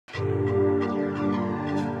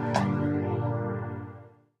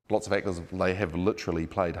lots of actors, they have literally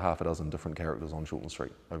played half a dozen different characters on Shortland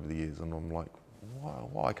Street over the years, and I'm like,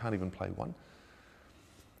 why I can't even play one.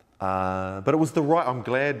 But it was the right, I'm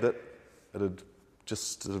glad that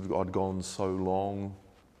I'd gone so long.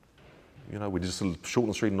 You know,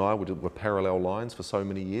 Shortland Street and I were parallel lines for so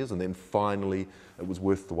many years, and then finally it was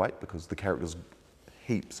worth the wait because the character's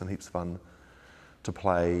heaps and heaps of fun to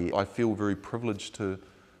play. I feel very privileged to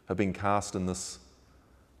have been cast in this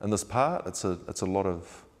part. It's a lot of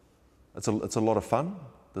fun.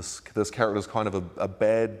 This character's kind of a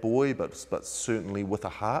bad boy, but certainly with a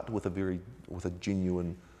heart, with a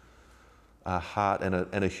genuine heart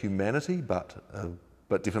and a humanity, but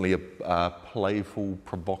definitely a playful,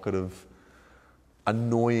 provocative,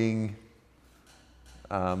 annoying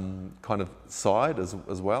kind of side as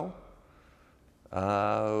well,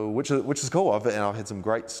 which is cool. I've had some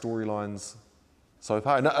great storylines so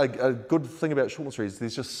far. And a good thing about Shortland Street is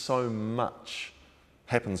there's just so much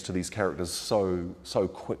happens to these characters so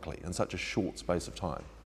quickly in such a short space of time.